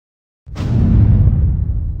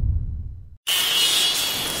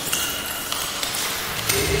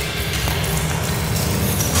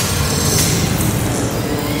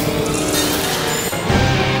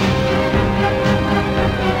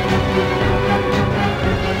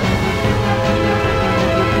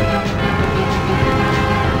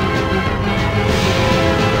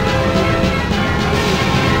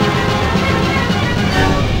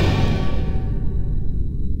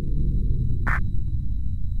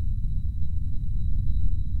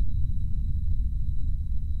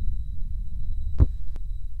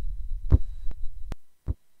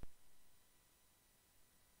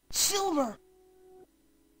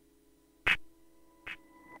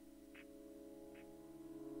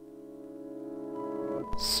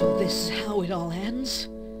So this is how it all ends?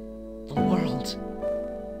 The world.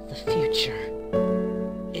 The future.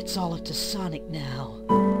 It's all up to Sonic now.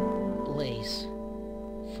 Blaze,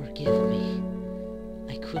 forgive me.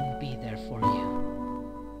 I couldn't be there for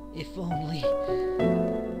you. If only...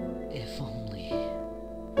 If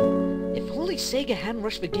only Sega hadn't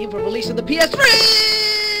rushed the game for release on the PS3!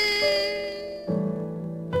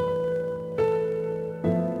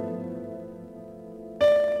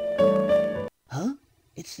 Huh?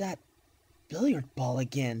 It's that billiard ball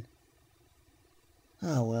again.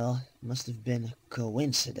 Oh well, must have been a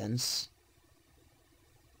coincidence.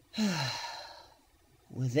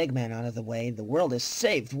 With Eggman out of the way, the world is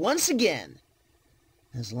saved once again!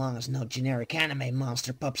 As long as no generic anime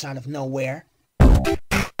monster pops out of nowhere.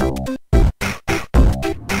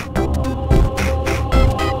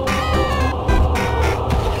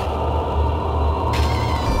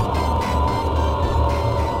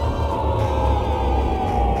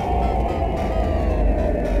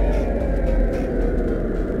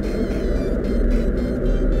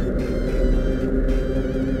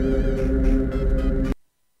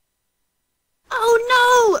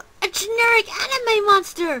 Anime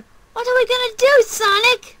monster! What are we gonna do,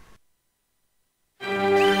 Sonic?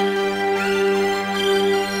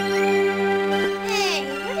 Hey,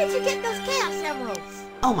 where did you get those Chaos Emeralds?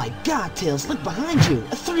 Oh my god, Tails, look behind you!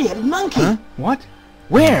 A three-headed monkey! Huh? What?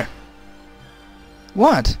 Where?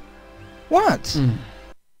 What? What?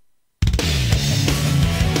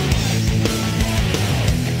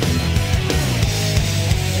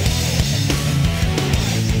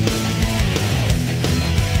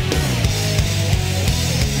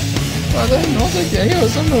 Not a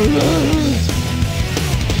Chaos Emerald!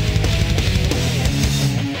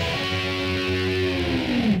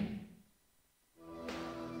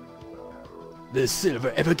 Will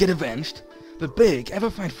Silver ever get avenged? Will Big ever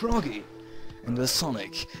find Froggy? And will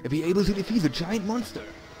Sonic be able to defeat the giant monster?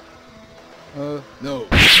 No.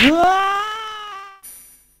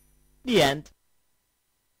 The end.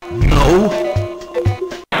 No!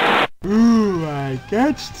 Ooh, I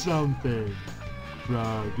catched something.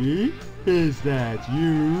 Froggy, is that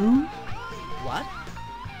you? What?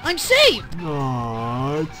 I'm saved!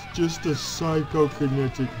 Aw, it's just a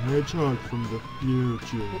psychokinetic hedgehog from the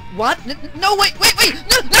future. What? No, wait!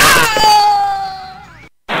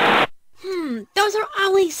 No! Those are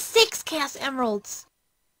only 6 Chaos Emeralds.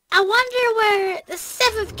 I wonder where the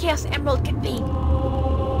 7th Chaos Emerald could be.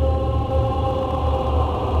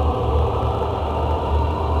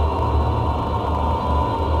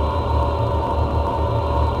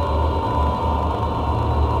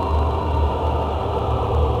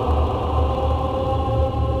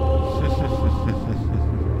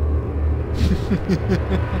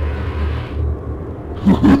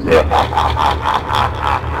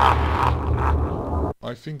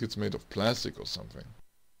 I think it's made of plastic or something.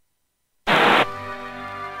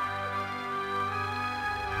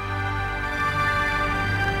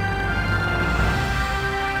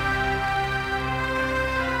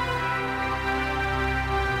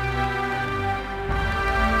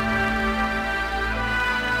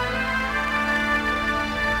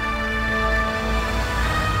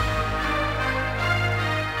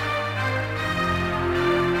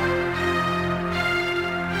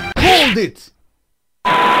 Hold it!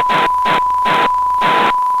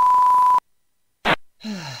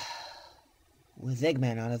 With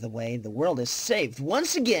Eggman out of the way, the world is saved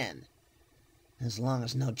once again! As long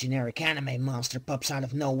as no generic anime monster pops out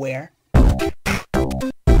of nowhere.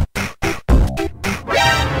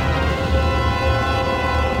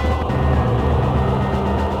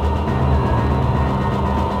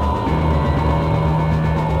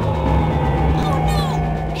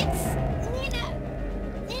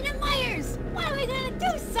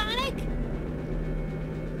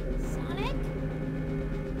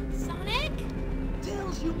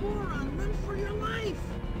 You moron! Run for your life!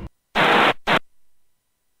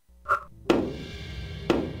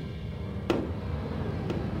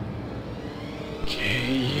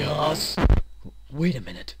 Chaos! Wait a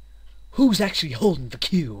minute. Who's actually holding the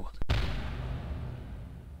cue?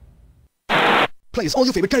 Play as all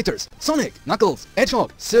your favorite characters! Sonic, Knuckles,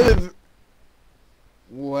 Hedgehog, Silver...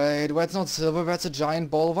 Wait, that's not Silver, that's a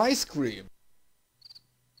giant ball of ice cream.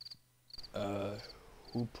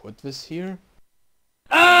 Who put this here?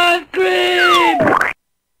 Ice cream!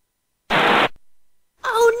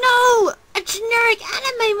 Oh no! A generic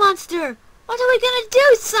anime monster! What are we gonna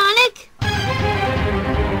do, Sonic?